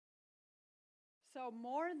So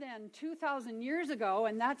more than 2,000 years ago,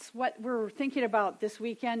 and that's what we're thinking about this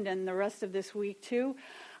weekend and the rest of this week too,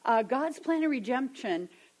 God's plan of redemption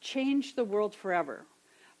changed the world forever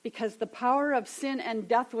because the power of sin and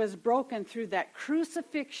death was broken through that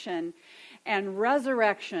crucifixion and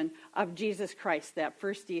resurrection of Jesus Christ, that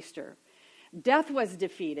first Easter. Death was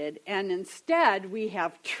defeated, and instead we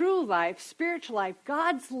have true life, spiritual life,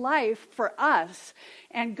 God's life for us,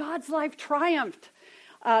 and God's life triumphed.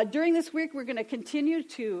 During this week, we're going to continue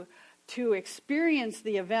to experience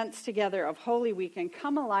the events together of Holy Week and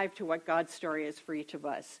come alive to what God's story is for each of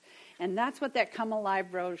us. And that's what that Come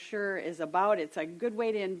Alive brochure is about. It's a good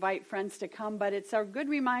way to invite friends to come, but it's a good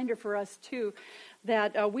reminder for us, too,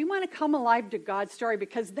 that we want to come alive to God's story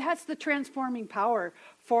because that's the transforming power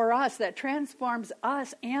for us that transforms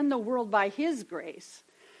us and the world by His grace.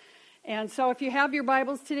 And so if you have your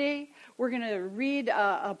Bibles today, we're going to read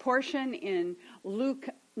a portion in Luke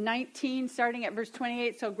 19, starting at verse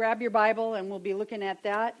 28. So grab your Bible and we'll be looking at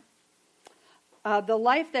that. The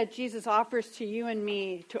life that Jesus offers to you and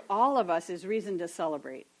me, to all of us, is reason to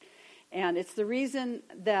celebrate. And it's the reason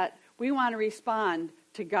that we want to respond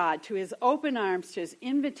to God, to His open arms, to His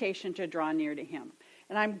invitation to draw near to Him.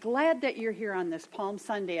 And I'm glad that you're here on this Palm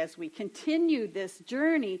Sunday as we continue this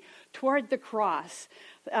journey toward the cross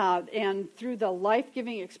and through the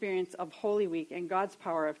life-giving experience of Holy Week and God's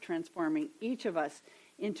power of transforming each of us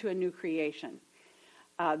into a new creation.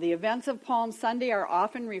 The events of Palm Sunday are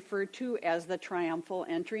often referred to as the triumphal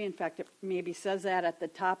entry. In fact, it maybe says that at the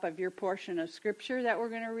top of your portion of Scripture that we're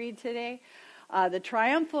going to read today. The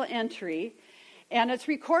triumphal entry, and it's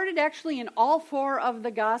recorded actually in all four of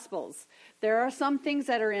the Gospels. There are some things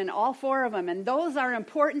that are in all four of them, and those are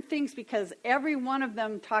important things because every one of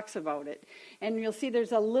them talks about it. And you'll see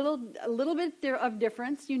there's a little bit of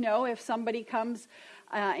difference. You know, if somebody comes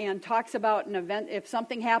and talks about an event, if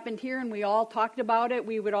something happened here and we all talked about it,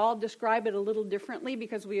 we would all describe it a little differently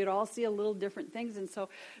because we would all see a little different things. And so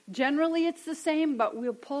generally it's the same, but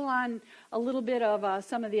we'll pull on a little bit of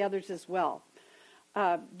some of the others as well.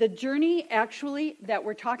 The journey actually that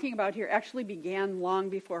we're talking about here actually began long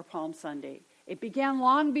before Palm Sunday. It began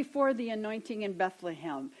long before the anointing in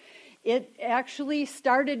Bethlehem. It actually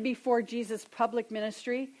started before Jesus' public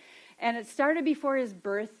ministry, and it started before His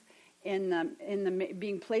birth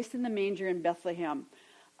being placed in the manger in Bethlehem.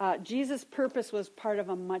 Jesus' purpose was part of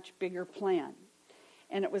a much bigger plan.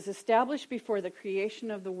 And it was established before the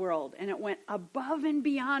creation of the world. And it went above and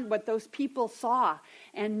beyond what those people saw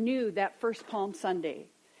and knew that first Palm Sunday.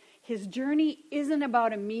 His journey isn't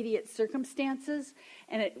about immediate circumstances,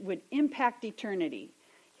 and it would impact eternity.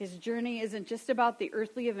 His journey isn't just about the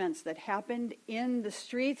earthly events that happened in the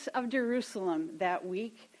streets of Jerusalem that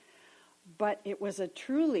week, but it was a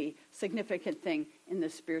truly significant thing in the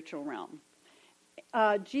spiritual realm.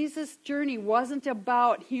 Jesus' journey wasn't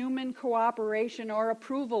about human cooperation or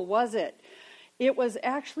approval, was it? It was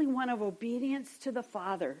actually one of obedience to the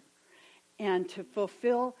Father and to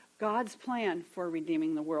fulfill God's plan for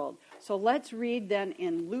redeeming the world. So let's read then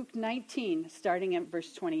in Luke 19, starting at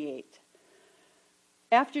verse 28.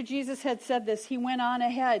 After Jesus had said this, He went on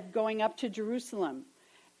ahead, going up to Jerusalem.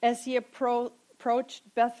 As He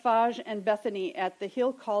approached Bethphage and Bethany at the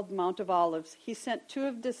hill called Mount of Olives, He sent two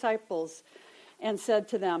of His disciples and said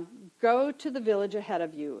to them, "Go to the village ahead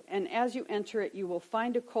of you, and as you enter it, you will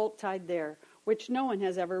find a colt tied there, which no one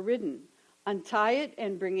has ever ridden. Untie it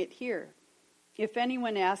and bring it here. If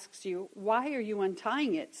anyone asks you, 'Why are you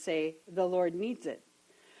untying it?' say, 'The Lord needs it.'"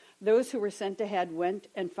 Those who were sent ahead went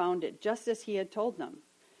and found it, just as He had told them.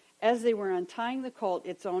 As they were untying the colt,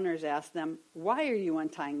 its owners asked them, "Why are you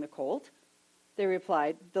untying the colt?" They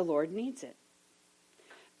replied, "The Lord needs it."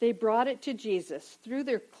 They brought it to Jesus, threw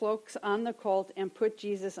their cloaks on the colt, and put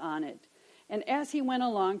Jesus on it. And as He went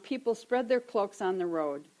along, people spread their cloaks on the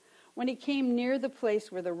road. When He came near the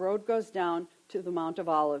place where the road goes down to the Mount of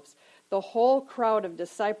Olives, the whole crowd of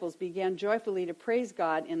disciples began joyfully to praise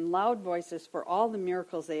God in loud voices for all the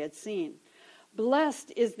miracles they had seen.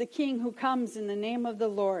 "Blessed is the King who comes in the name of the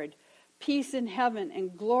Lord. Peace in heaven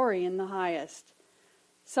and glory in the highest."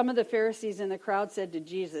 Some of the Pharisees in the crowd said to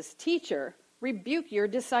Jesus, "Teacher, rebuke your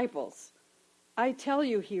disciples." "I tell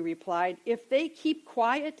you," He replied, "if they keep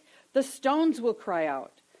quiet, the stones will cry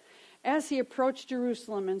out." As He approached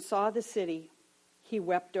Jerusalem and saw the city, He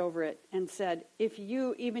wept over it and said, "If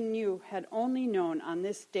you, even you, had only known on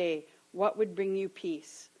this day what would bring you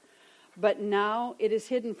peace. But now it is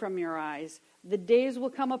hidden from your eyes. The days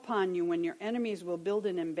will come upon you when your enemies will build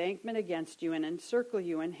an embankment against you and encircle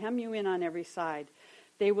you and hem you in on every side.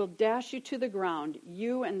 They will dash you to the ground,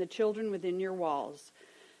 you and the children within your walls.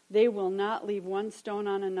 They will not leave one stone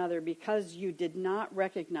on another because you did not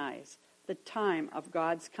recognize the time of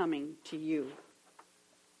God's coming to you.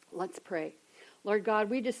 Let's pray. Lord God,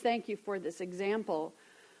 we just thank you for this example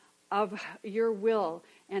of your will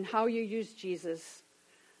and how you used Jesus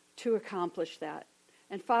to accomplish that.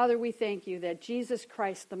 And Father, we thank you that Jesus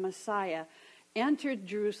Christ, the Messiah, entered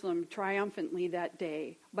Jerusalem triumphantly that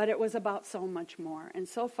day, but it was about so much more. And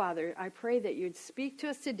so, Father, I pray that you'd speak to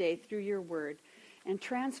us today through your word and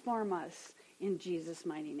transform us in Jesus'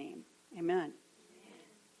 mighty name. Amen.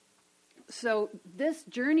 So this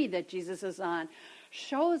journey that Jesus is on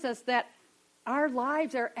shows us that our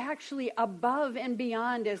lives are actually above and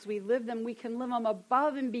beyond as we live them. We can live them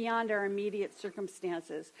above and beyond our immediate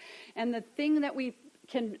circumstances. And the thing that we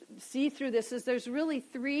can see through this is there's really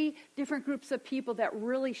three different groups of people that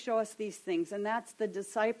really show us these things. And that's the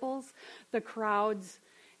disciples, the crowds,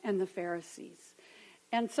 and the Pharisees.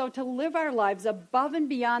 And so to live our lives above and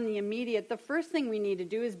beyond the immediate, the first thing we need to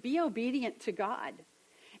do is be obedient to God.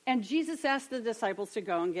 And Jesus asked the disciples to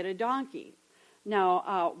go and get a donkey.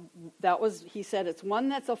 Now, he said, it's one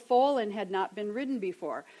that's a foal and had not been ridden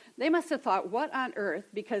before. They must have thought, what on earth?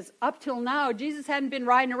 Because up till now, Jesus hadn't been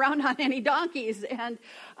riding around on any donkeys. And,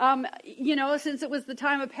 since it was the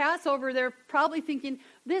time of Passover, they're probably thinking,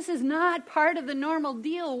 this is not part of the normal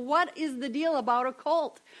deal. What is the deal about a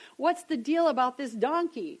colt? What's the deal about this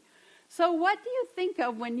donkey? So what do you think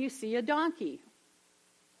of when you see a donkey?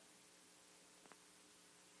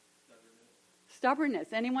 Stubbornness.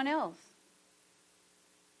 Anyone else?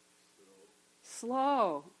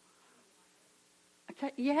 Slow.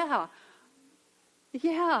 Okay, yeah.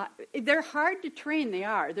 They're hard to train. They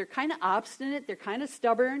are. They're kind of obstinate. They're kind of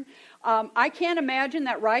stubborn. I can't imagine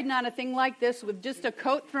that riding on a thing like this with just a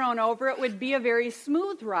coat thrown over it would be a very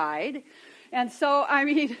smooth ride. And so,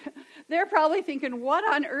 they're probably thinking, what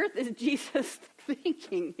on earth is Jesus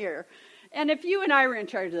thinking here? And if you and I were in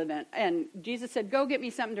charge of the event, and Jesus said, go get me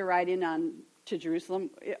something to ride in on to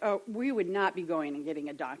Jerusalem, we would not be going and getting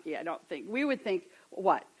a donkey, I don't think. We would think,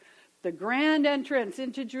 what? The grand entrance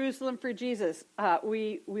into Jerusalem for Jesus.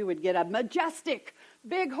 We would get a majestic,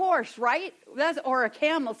 big horse, right? Or a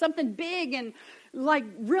camel, something big and like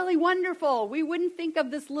really wonderful. We wouldn't think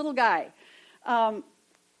of this little guy.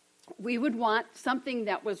 We would want something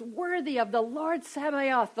that was worthy of the Lord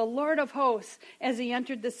Sabaoth, the Lord of hosts, as he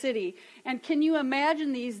entered the city. And can you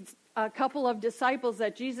imagine these couple of disciples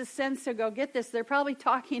that Jesus sends to go get this? They're probably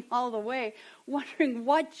talking all the way, wondering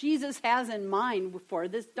what Jesus has in mind for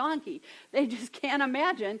this donkey. They just can't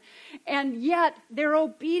imagine. And yet, they're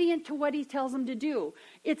obedient to what he tells them to do.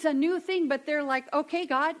 It's a new thing, but they're like, okay,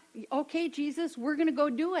 God, okay, Jesus, we're going to go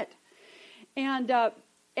do it. And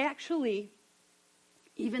actually,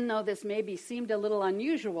 even though this maybe seemed a little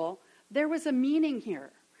unusual, there was a meaning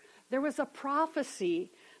here. There was a prophecy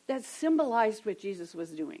that symbolized what Jesus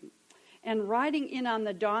was doing. And riding in on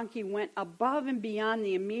the donkey went above and beyond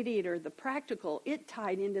the immediate or the practical. It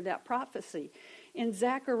tied into that prophecy. In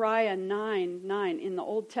Zechariah 9:9 in the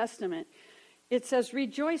Old Testament, it says,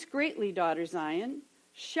 rejoice greatly, daughter Zion.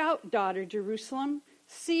 Shout, daughter Jerusalem.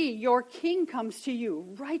 See, your king comes to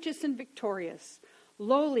you, righteous and victorious,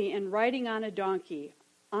 lowly and riding on a donkey,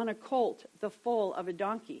 on a colt, the foal of a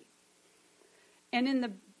donkey. And in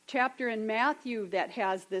the chapter in Matthew that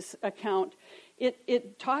has this account,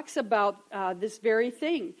 it talks about this very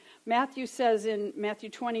thing. Matthew says in Matthew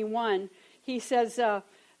 21, he says,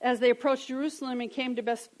 as they approached Jerusalem and came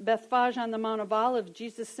to Bethphage on the Mount of Olives,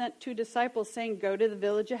 Jesus sent 2 disciples, saying, go to the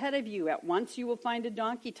village ahead of you. At once you will find a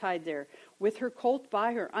donkey tied there, with her colt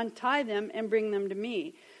by her. Untie them and bring them to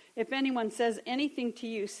me. If anyone says anything to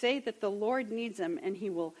you, say that the Lord needs them, and he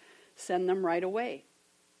will send them right away.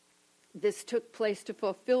 This took place to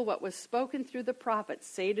fulfill what was spoken through the prophets.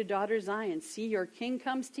 Say to daughter Zion, see, your king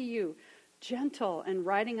comes to you, gentle and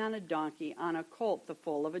riding on a donkey, on a colt, the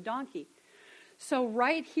foal of a donkey. So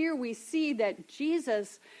right here we see that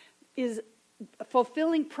Jesus is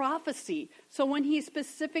fulfilling prophecy. So when he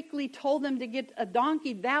specifically told them to get a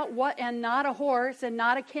donkey, and not a horse and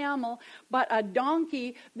not a camel, but a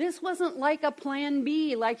donkey, this wasn't like a plan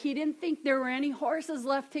B, like he didn't think there were any horses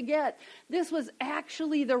left to get. This was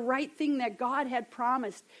actually the right thing that God had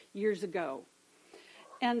promised years ago.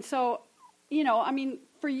 And so,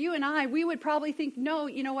 for you and I, we would probably think, no,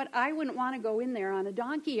 you know what, I wouldn't want to go in there on a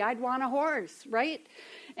donkey. I'd want a horse, right?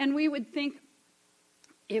 And we would think,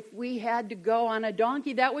 if we had to go on a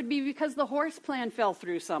donkey, that would be because the horse plan fell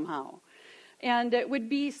through somehow. And it would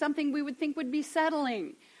be something we would think would be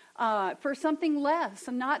settling for something less,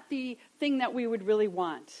 and not the thing that we would really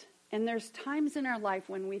want. And there's times in our life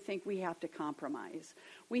when we think we have to compromise.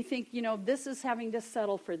 We think, this is having to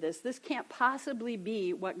settle for this. This can't possibly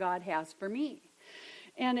be what God has for me.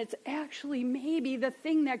 And it's actually maybe the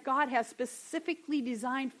thing that God has specifically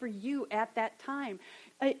designed for you at that time.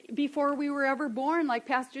 Before we were ever born, like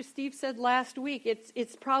Pastor Steve said last week,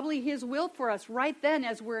 it's probably his will for us right then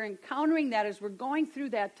as we're encountering that, as we're going through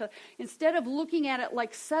that, to, instead of looking at it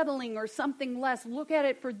like settling or something less, look at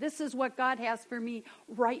it for this is what God has for me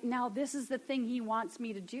right now. This is the thing he wants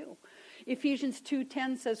me to do. Ephesians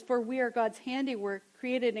 2:10 says, "For we are God's handiwork,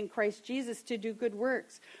 created in Christ Jesus to do good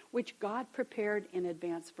works, which God prepared in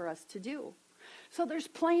advance for us to do." So there's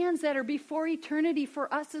plans that are before eternity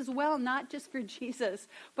for us as well, not just for Jesus,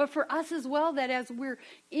 but for us as well, that as we're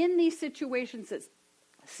in these situations that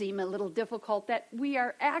seem a little difficult, that we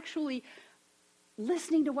are actually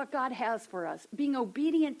listening to what God has for us, being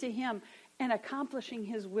obedient to him, and accomplishing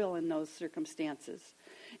his will in those circumstances.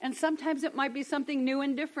 And sometimes it might be something new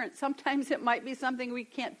and different. Sometimes it might be something we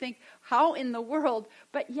can't think, how in the world?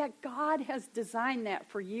 But yet God has designed that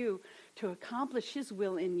for you to accomplish his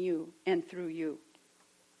will in you and through you.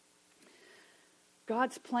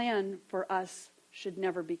 God's plan for us should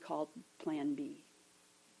never be called Plan B.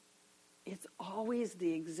 It's always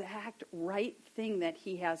the exact right thing that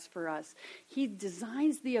he has for us. He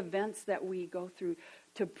designs the events that we go through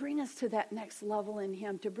to bring us to that next level in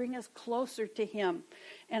him, to bring us closer to him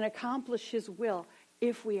and accomplish his will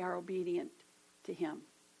if we are obedient to him.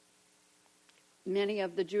 Many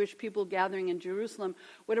of the Jewish people gathering in Jerusalem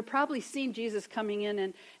would have probably seen Jesus coming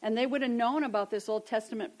in, and they would have known about this Old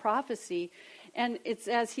Testament prophecy. And it's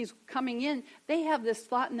as he's coming in, they have this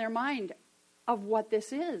thought in their mind of what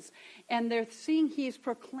this is. And they're seeing he's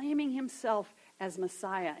proclaiming himself as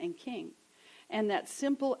Messiah and King. And that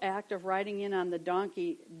simple act of riding in on the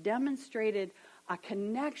donkey demonstrated a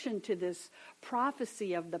connection to this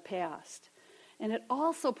prophecy of the past. And it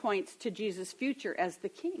also points to Jesus' future as the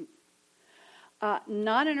king.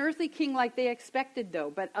 Not an earthly king like they expected,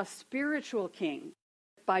 though, but a spiritual king.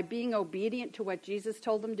 By being obedient to what Jesus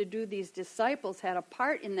told them to do, these disciples had a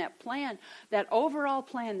part in that plan, that overall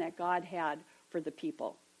plan that God had for the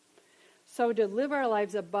people. So to live our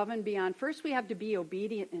lives above and beyond, first we have to be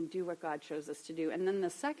obedient and do what God shows us to do. And then the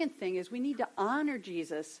second thing is we need to honor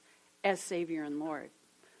Jesus as Savior and Lord.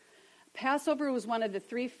 Passover was one of the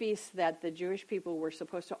 3 feasts that the Jewish people were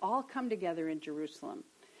supposed to all come together in Jerusalem.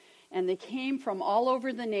 And they came from all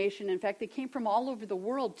over the nation. In fact, they came from all over the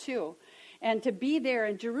world too. And to be there,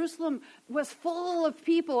 and Jerusalem was full of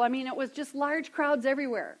people. I mean, it was just large crowds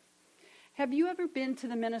everywhere. Have you ever been to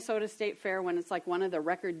the Minnesota State Fair when it's like one of the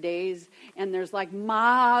record days and there's like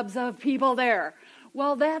mobs of people there?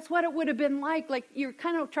 Well, that's what it would have been like. Like you're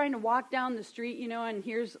kind of trying to walk down the street, you know, and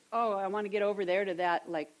here's, oh, I want to get over there to that,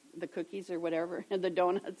 like the cookies or whatever, and the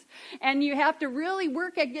donuts. And you have to really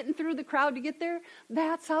work at getting through the crowd to get there.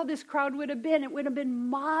 That's how this crowd would have been. It would have been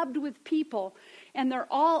mobbed with people. And they're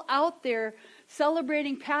all out there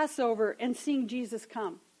celebrating Passover and seeing Jesus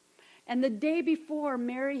come. And the day before,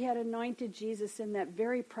 Mary had anointed Jesus in that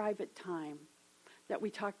very private time that we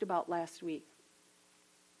talked about last week.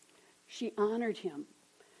 She honored him.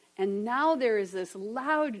 And now there is this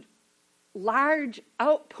large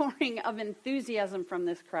outpouring of enthusiasm from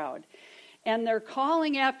this crowd. And they're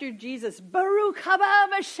calling after Jesus, Baruch haba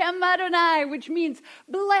b'shem Adonai, which means,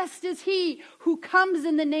 blessed is he who comes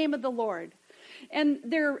in the name of the Lord. And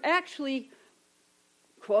they're actually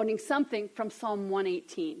quoting something from Psalm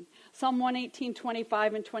 118. Psalm 118,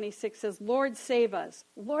 25 and 26 says, Lord, save us.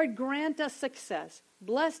 Lord, grant us success.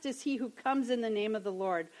 Blessed is he who comes in the name of the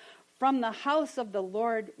Lord. From the house of the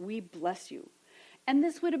Lord we bless you. And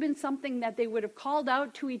this would have been something that they would have called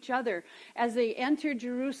out to each other as they entered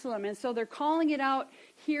Jerusalem. And so they're calling it out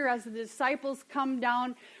here as the disciples come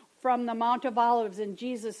down from the Mount of Olives and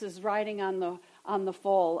Jesus is riding on the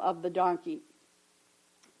foal of the donkey.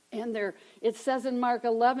 And it says in Mark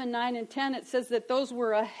 11, 9 and 10, it says that those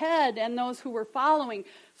were ahead and those who were following.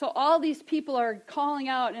 So all these people are calling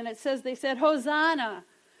out, and it says, they said, Hosanna!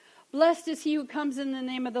 Blessed is he who comes in the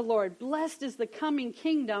name of the Lord. Blessed is the coming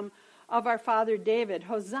kingdom of our father David.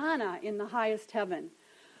 Hosanna in the highest heaven.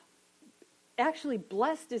 Actually,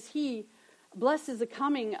 blessed is the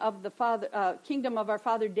coming of the kingdom of our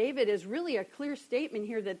father David is really a clear statement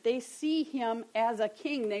here that they see him as a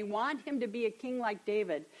king. They want him to be a king like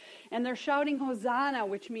David. And they're shouting Hosanna,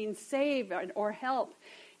 which means save or help.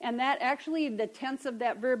 And that actually, the tense of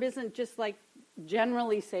that verb isn't just like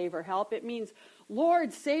generally save or help. It means,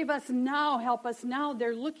 Lord, save us now, help us now.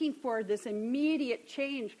 They're looking for this immediate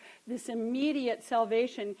change, this immediate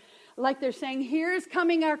salvation. Like they're saying, here's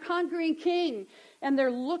coming our conquering king. And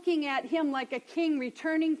they're looking at him like a king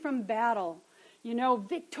returning from battle,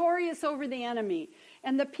 victorious over the enemy.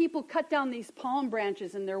 And the people cut down these palm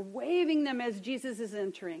branches and they're waving them as Jesus is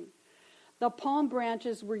entering. The palm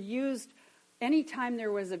branches were used anytime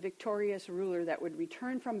there was a victorious ruler that would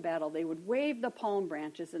return from battle. They would wave the palm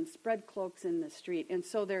branches and spread cloaks in the street. And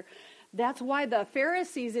so that's why the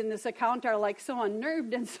Pharisees in this account are like so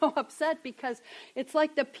unnerved and so upset, because it's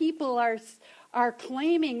like the people are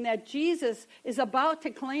claiming that Jesus is about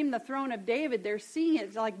to claim the throne of David. They're seeing it.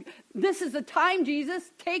 It's like, this is the time,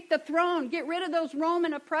 Jesus. Take the throne. Get rid of those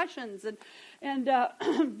Roman oppressions. And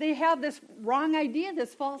they have this wrong idea,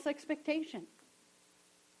 this false expectation.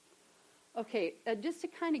 Okay, just to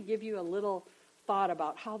kind of give you a little thought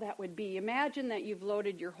about how that would be. Imagine that you've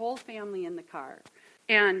loaded your whole family in the car,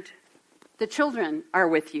 and the children are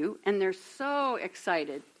with you, and they're so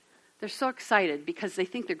excited. They're so excited because they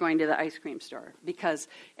think they're going to the ice cream store. Because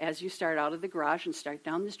as you start out of the garage and start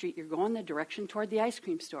down the street, you're going the direction toward the ice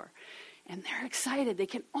cream store. And they're excited. They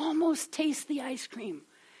can almost taste the ice cream.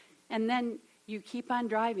 And then you keep on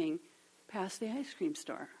driving past the ice cream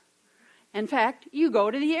store. In fact, you go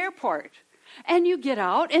to the airport. And you get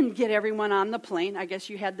out and get everyone on the plane. I guess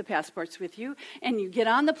you had the passports with you. And you get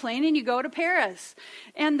on the plane and you go to Paris.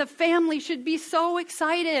 And the family should be so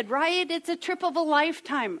excited, right? It's a trip of a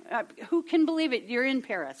lifetime. Who can believe it? You're in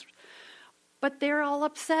Paris. But they're all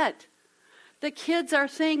upset. The kids are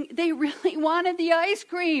saying they really wanted the ice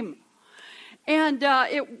cream. And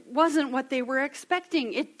it wasn't what they were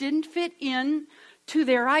expecting. It didn't fit in to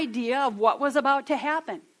their idea of what was about to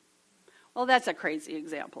happen. Well, that's a crazy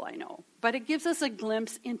example, I know. But it gives us a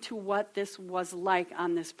glimpse into what this was like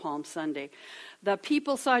on this Palm Sunday. The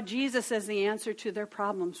people saw Jesus as the answer to their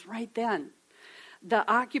problems right then. The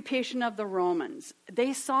occupation of the Romans.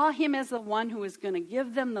 They saw him as the one who was going to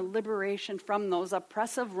give them the liberation from those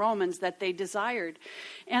oppressive Romans that they desired.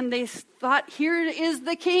 And they thought, here is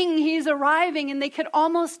the king, he's arriving, and they could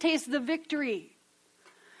almost taste the victory.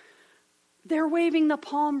 They're waving the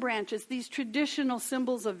palm branches, these traditional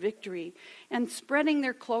symbols of victory, and spreading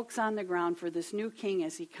their cloaks on the ground for this new king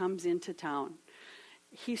as he comes into town.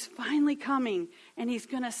 He's finally coming, and he's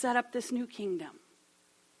going to set up this new kingdom.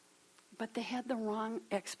 But they had the wrong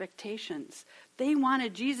expectations. They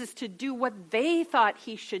wanted Jesus to do what they thought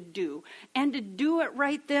he should do, and to do it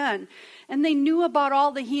right then. And they knew about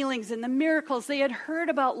all the healings and the miracles. They had heard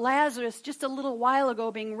about Lazarus just a little while ago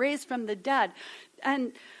being raised from the dead.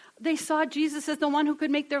 And they saw Jesus as the one who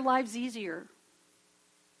could make their lives easier.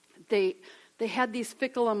 They had these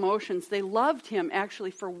fickle emotions. They loved him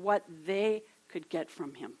actually for what they could get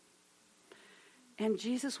from him. And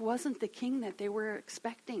Jesus wasn't the king that they were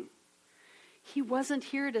expecting. He wasn't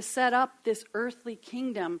here to set up this earthly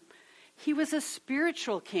kingdom. He was a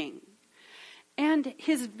spiritual king. And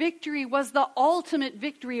his victory was the ultimate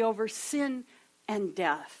victory over sin and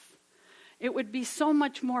death. It would be so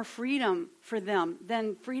much more freedom for them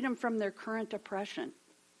than freedom from their current oppression.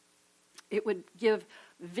 It would give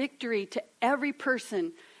victory to every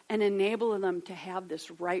person and enable them to have this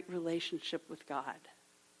right relationship with God.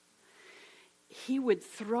 He would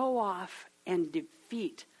throw off and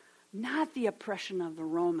defeat not the oppression of the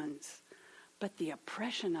Romans, but the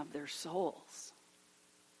oppression of their souls.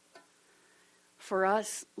 For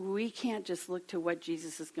us, we can't just look to what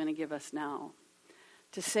Jesus is going to give us now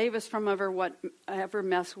to save us from whatever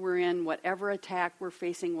mess we're in, whatever attack we're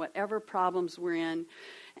facing, whatever problems we're in,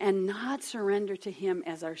 and not surrender to him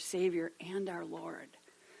as our Savior and our Lord.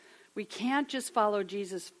 We can't just follow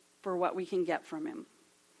Jesus for what we can get from him.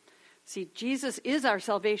 See, Jesus is our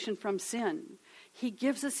salvation from sin. He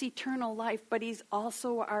gives us eternal life, but he's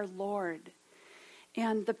also our Lord.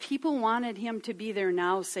 And the people wanted him to be their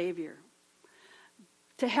now Savior,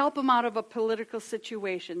 to help them out of a political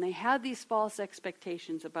situation. They had these false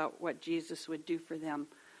expectations about what Jesus would do for them,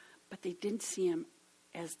 but they didn't see him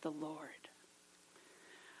as the Lord.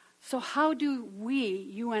 So how do we,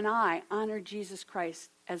 you and I, honor Jesus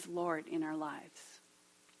Christ as Lord in our lives?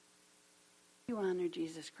 You honor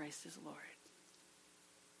Jesus Christ as Lord.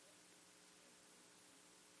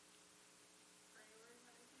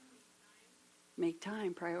 Make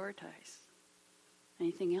time, prioritize.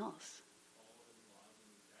 Anything else?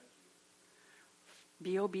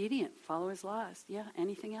 Be obedient, follow his laws. Yeah,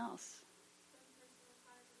 anything else?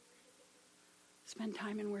 Spend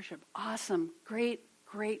time in worship. Awesome, great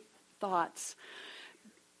thoughts.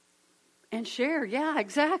 And share, yeah,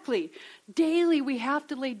 exactly. Daily we have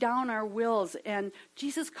to lay down our wills, and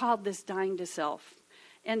Jesus called this dying to self.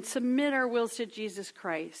 And submit our wills to Jesus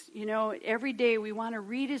Christ. You know, every day we want to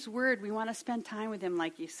read his word. We want to spend time with him,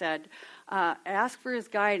 like you said. Ask for his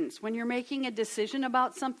guidance. When you're making a decision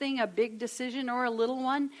about something, a big decision or a little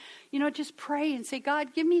one, you know, just pray and say,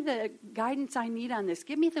 God, give me the guidance I need on this.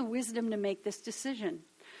 Give me the wisdom to make this decision.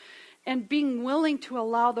 And being willing to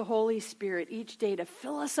allow the Holy Spirit each day to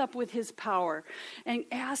fill us up with his power and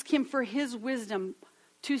ask him for his wisdom.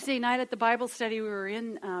 Tuesday night at the Bible study, we were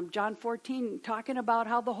in John 14, talking about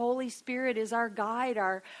how the Holy Spirit is our guide,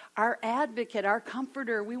 our advocate, our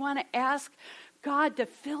comforter. We want to ask God to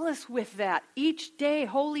fill us with that. Each day,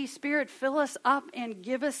 Holy Spirit, fill us up and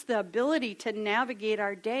give us the ability to navigate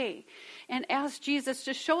our day. And ask Jesus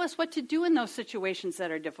to show us what to do in those situations that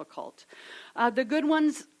are difficult. The good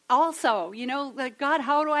ones also, like, God,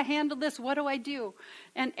 how do I handle this? What do I do?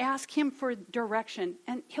 And ask him for direction.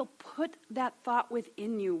 And he'll put that thought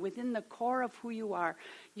within you, within the core of who you are.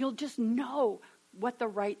 You'll just know what the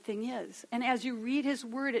right thing is. And as you read his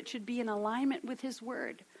word, it should be in alignment with his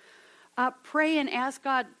word. Pray and ask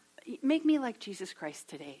God, make me like Jesus Christ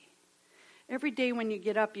today. Every day when you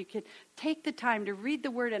get up, you can take the time to read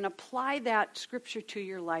the word and apply that scripture to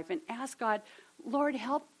your life and ask God, Lord,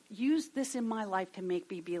 help use this in my life to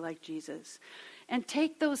make me be like Jesus. And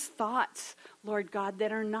take those thoughts, Lord God,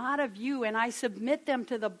 that are not of you, and I submit them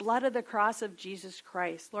to the blood of the cross of Jesus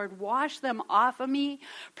Christ. Lord, wash them off of me.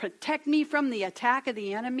 Protect me from the attack of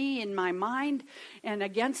the enemy in my mind and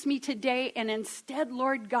against me today. And instead,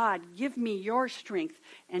 Lord God, give me your strength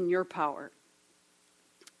and your power.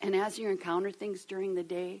 And as you encounter things during the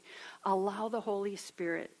day, allow the Holy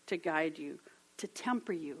Spirit to guide you, to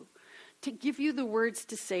temper you, to give you the words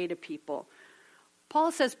to say to people.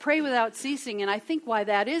 Paul says pray without ceasing, and I think why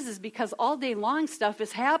that is because all day long stuff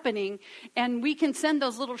is happening, and we can send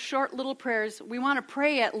those short little prayers. We want to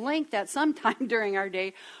pray at length at some time during our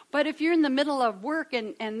day, but if you're in the middle of work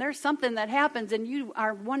and there's something that happens and you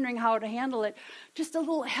are wondering how to handle it, just a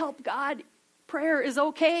little help God prayer is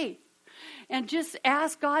okay. And just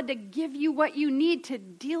ask God to give you what you need to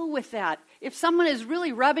deal with that. If someone is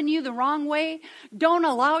really rubbing you the wrong way, don't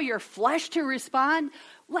allow your flesh to respond.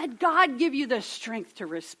 Let God give you the strength to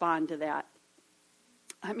respond to that.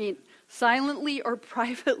 Silently or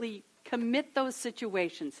privately commit those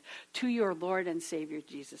situations to your Lord and Savior,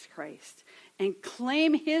 Jesus Christ. And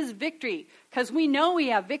claim his victory. Because we know we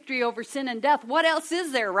have victory over sin and death. What else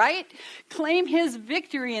is there, right? Claim his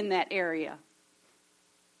victory in that area.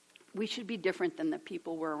 We should be different than the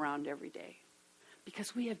people we're around every day.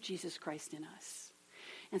 Because we have Jesus Christ in us.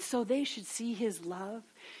 And so they should see his love,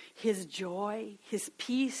 his joy, his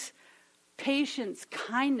peace, patience,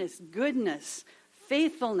 kindness, goodness,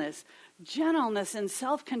 faithfulness, gentleness, and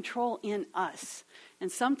self-control in us. And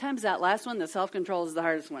sometimes that last one, the self-control, is the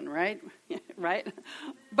hardest one, right? Right?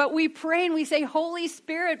 But we pray and we say, Holy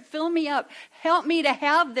Spirit, fill me up. Help me to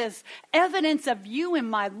have this evidence of you in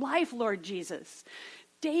my life, Lord Jesus.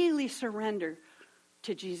 Daily surrender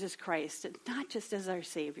to Jesus Christ, not just as our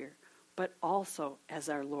Savior, but also as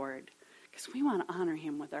our Lord. Because we want to honor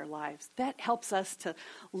him with our lives. That helps us to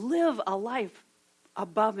live a life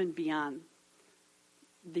above and beyond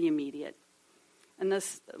the immediate. And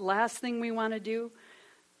this last thing we want to do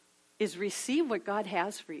is receive what God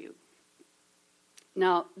has for you.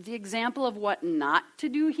 Now, the example of what not to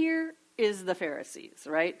do here is the Pharisees,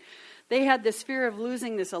 right? They had this fear of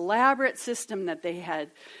losing this elaborate system that they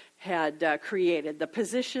had created. The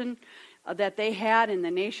position that they had in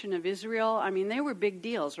the nation of Israel, they were big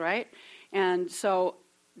deals, right? And so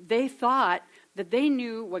they thought that they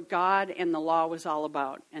knew what God and the law was all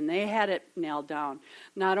about, and they had it nailed down.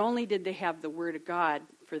 Not only did they have the Word of God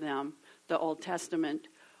for them, the Old Testament,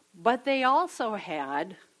 but they also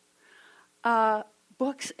had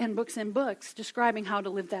books and books and books describing how to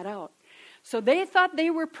live that out. So they thought they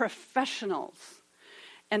were professionals,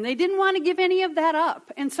 and they didn't want to give any of that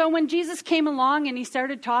up. And so when Jesus came along and he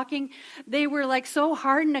started talking, they were so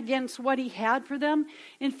hardened against what he had for them.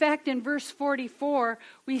 In fact, in verse 44,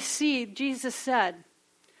 we see Jesus said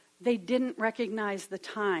they didn't recognize the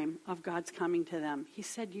time of God's coming to them. He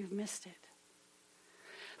said, you've missed it.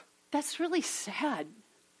 That's really sad.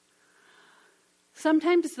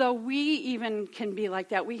 Sometimes, though, we even can be like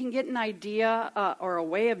that. We can get an idea or a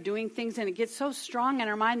way of doing things, and it gets so strong in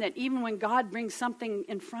our mind that even when God brings something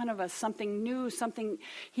in front of us, something new, something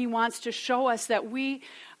he wants to show us, that we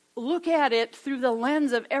look at it through the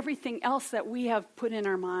lens of everything else that we have put in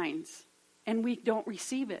our minds, and we don't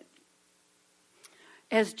receive it.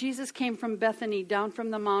 As Jesus came from Bethany down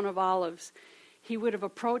from the Mount of Olives, he would have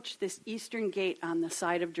approached this eastern gate on the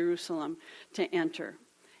side of Jerusalem to enter.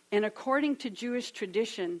 And according to Jewish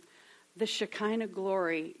tradition, the Shekinah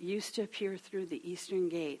glory used to appear through the eastern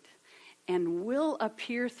gate and will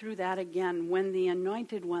appear through that again when the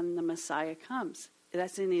anointed one, the Messiah, comes.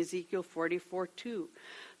 That's in Ezekiel 44:2.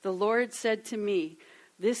 The Lord said to me,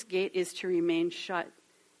 this gate is to remain shut.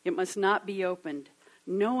 It must not be opened.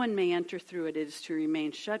 No one may enter through it. It is to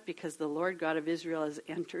remain shut because the Lord God of Israel has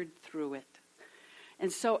entered through it.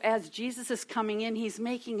 And so as Jesus is coming in, he's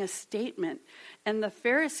making a statement. And the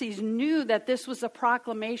Pharisees knew that this was a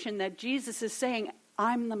proclamation that Jesus is saying,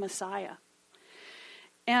 I'm the Messiah.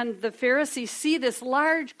 And the Pharisees see this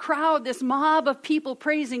large crowd, this mob of people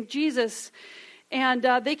praising Jesus, and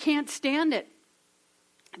they can't stand it.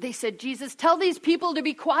 They said, Jesus, tell these people to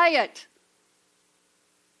be quiet.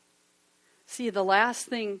 See, the last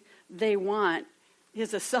thing they want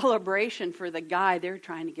is a celebration for the guy they're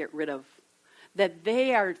trying to get rid of, that they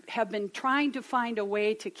have been trying to find a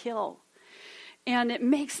way to kill. And it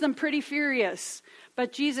makes them pretty furious.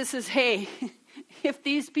 But Jesus says, hey, if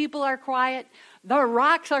these people are quiet, the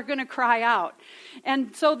rocks are going to cry out.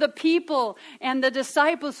 And so the people and the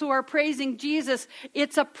disciples who are praising Jesus,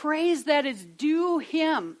 it's a praise that is due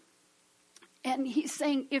him. And he's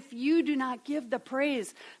saying, if you do not give the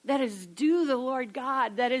praise that is due the Lord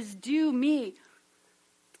God, that is due me,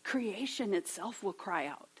 creation itself will cry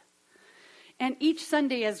out. And each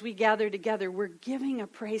Sunday as we gather together, we're giving a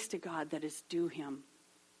praise to God that is due him.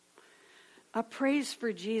 A praise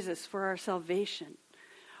for Jesus, for our salvation,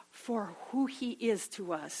 for who he is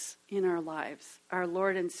to us in our lives, our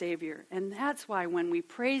Lord and Savior. And that's why when we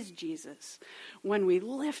praise Jesus, when we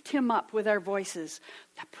lift him up with our voices,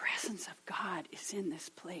 the presence of God is in this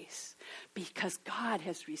place because God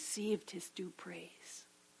has received his due praise.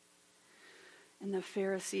 And the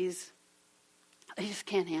Pharisees, they just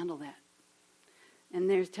can't handle that. And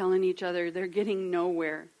they're telling each other they're getting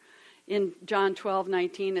nowhere. In John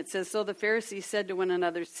 12:19, it says, so the Pharisees said to one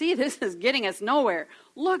another, see, this is getting us nowhere.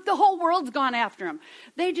 Look, the whole world's gone after him.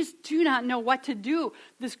 They just do not know what to do.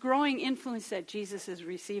 This growing influence that Jesus is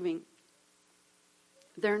receiving.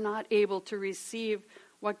 They're not able to receive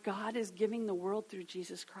what God is giving the world through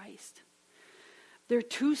Jesus Christ. They're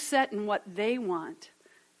too set in what they want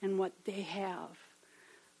and what they have.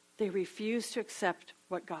 They refuse to accept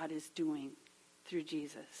what God is doing through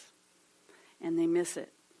Jesus. And they miss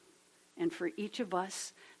it. And for each of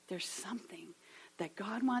us, there's something that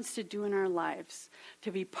God wants to do in our lives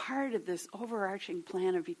to be part of this overarching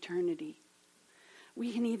plan of eternity.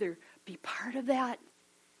 We can either be part of that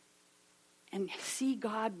and see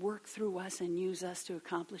God work through us and use us to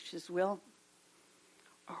accomplish his will,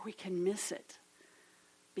 or we can miss it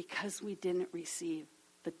because we didn't receive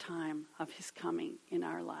the time of his coming in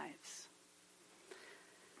our lives.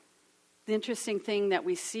 The interesting thing that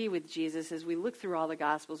we see with Jesus as we look through all the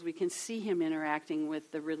Gospels, we can see him interacting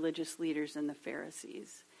with the religious leaders and the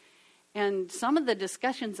Pharisees. And some of the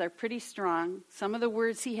discussions are pretty strong. Some of the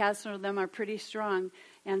words he has for them are pretty strong.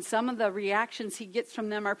 And some of the reactions he gets from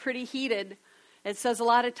them are pretty heated. It says a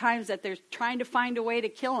lot of times that they're trying to find a way to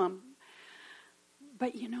kill him.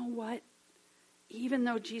 But you know what? Even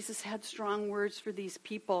though Jesus had strong words for these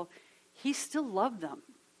people, he still loved them.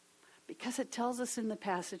 Because it tells us in the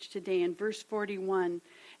passage today in verse 41,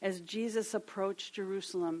 as Jesus approached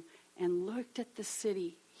Jerusalem and looked at the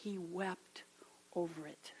city, he wept over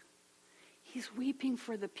it. He's weeping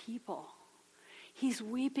for the people. He's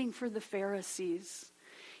weeping for the Pharisees.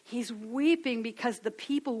 He's weeping because the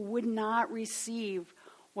people would not receive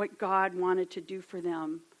what God wanted to do for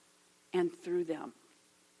them and through them.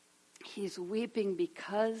 He's weeping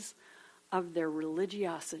because of their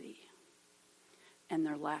religiosity and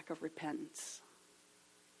their lack of repentance.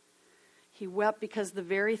 He wept because the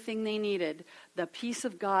very thing they needed, the peace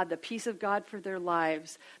of God for their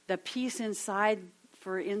lives, the peace inside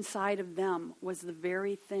of them was the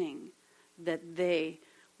very thing that they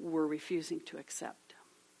were refusing to accept.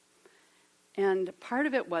 And part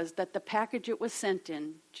of it was that the package it was sent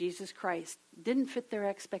in, Jesus Christ, didn't fit their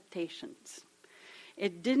expectations.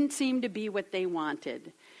 It didn't seem to be what they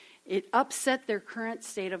wanted. It upset their current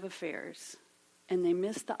state of affairs. And they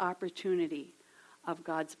missed the opportunity of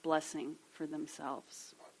God's blessing for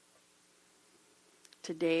themselves.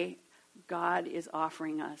 Today, God is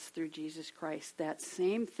offering us through Jesus Christ that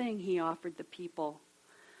same thing he offered the people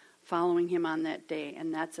following him on that day.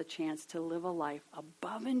 And that's a chance to live a life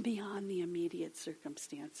above and beyond the immediate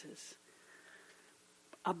circumstances.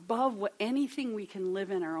 Above anything we can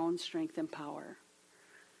live in our own strength and power.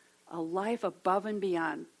 A life above and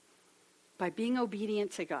beyond by being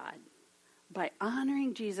obedient to God. By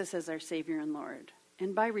honoring Jesus as our Savior and Lord,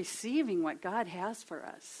 and by receiving what God has for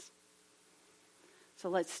us. So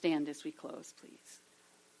let's stand as we close, please.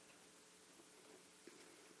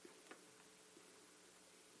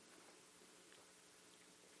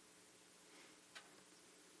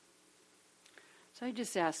 So I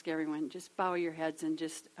just ask everyone, just bow your heads and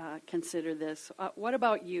just consider this. What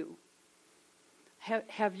about you?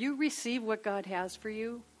 Have you received what God has for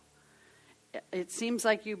you? it seems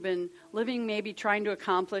like you've been living maybe trying to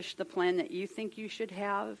accomplish the plan that you think you should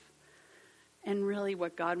have. And really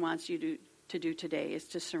what God wants you to do today is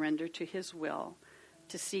to surrender to his will,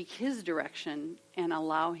 to seek his direction and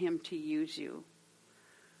allow him to use you.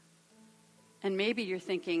 And maybe you're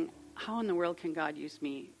thinking, how in the world can God use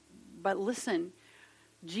me? But listen,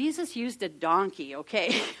 Jesus used a donkey,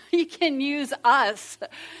 okay? He can use us.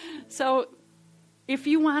 So if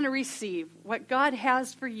you want to receive what God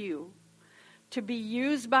has for you, to be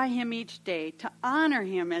used by him each day, to honor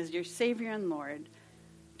him as your Savior and Lord,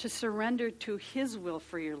 to surrender to his will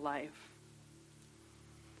for your life,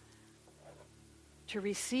 to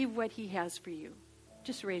receive what he has for you,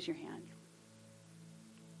 just raise your hand.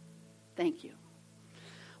 Thank you.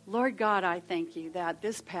 Lord God, I thank you that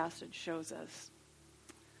this passage shows us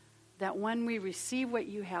that when we receive what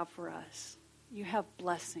you have for us, you have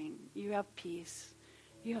blessing, you have peace,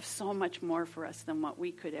 you have so much more for us than what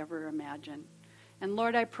we could ever imagine. And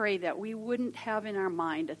Lord, I pray that we wouldn't have in our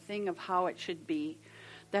mind a thing of how it should be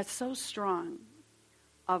that's so strong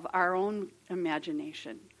of our own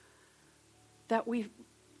imagination that we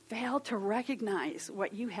fail to recognize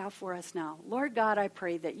what you have for us now. Lord God, I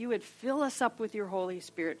pray that you would fill us up with your Holy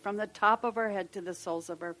Spirit from the top of our head to the soles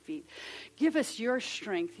of our feet. Give us your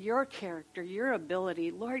strength, your character, your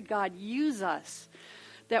ability. Lord God, use us.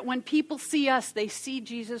 That when people see us, they see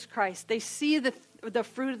Jesus Christ. They see the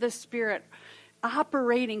fruit of the Spirit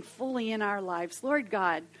operating fully in our lives. Lord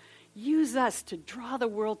God, use us to draw the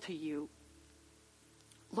world to you.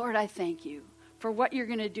 Lord, I thank you for what you're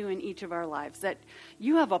going to do in each of our lives, that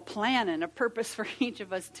you have a plan and a purpose for each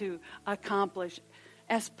of us to accomplish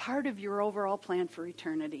as part of your overall plan for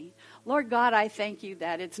eternity. Lord God, I thank you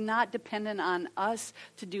that it's not dependent on us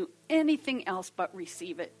to do anything else but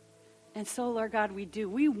receive it. And so, Lord God, we do.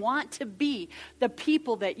 We want to be the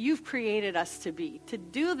people that you've created us to be, to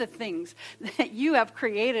do the things that you have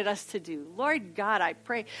created us to do. Lord God, I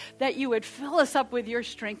pray that you would fill us up with your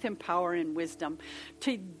strength and power and wisdom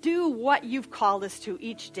to do what you've called us to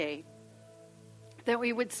each day. That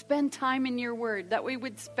we would spend time in your word, that we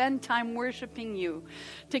would spend time worshiping you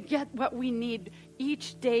to get what we need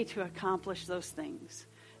each day to accomplish those things.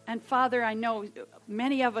 And Father, I know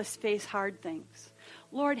many of us face hard things.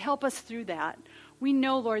 Lord, help us through that. We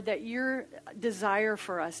know, Lord, that your desire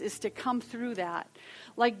for us is to come through that.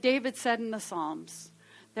 Like David said in the Psalms,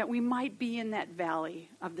 that we might be in that valley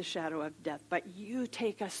of the shadow of death, but you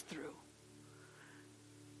take us through.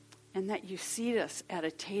 And that you seat us at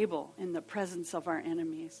a table in the presence of our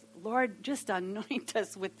enemies. Lord, just anoint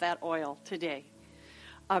us with that oil today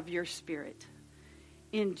of your Spirit.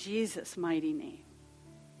 In Jesus' mighty name,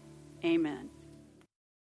 amen.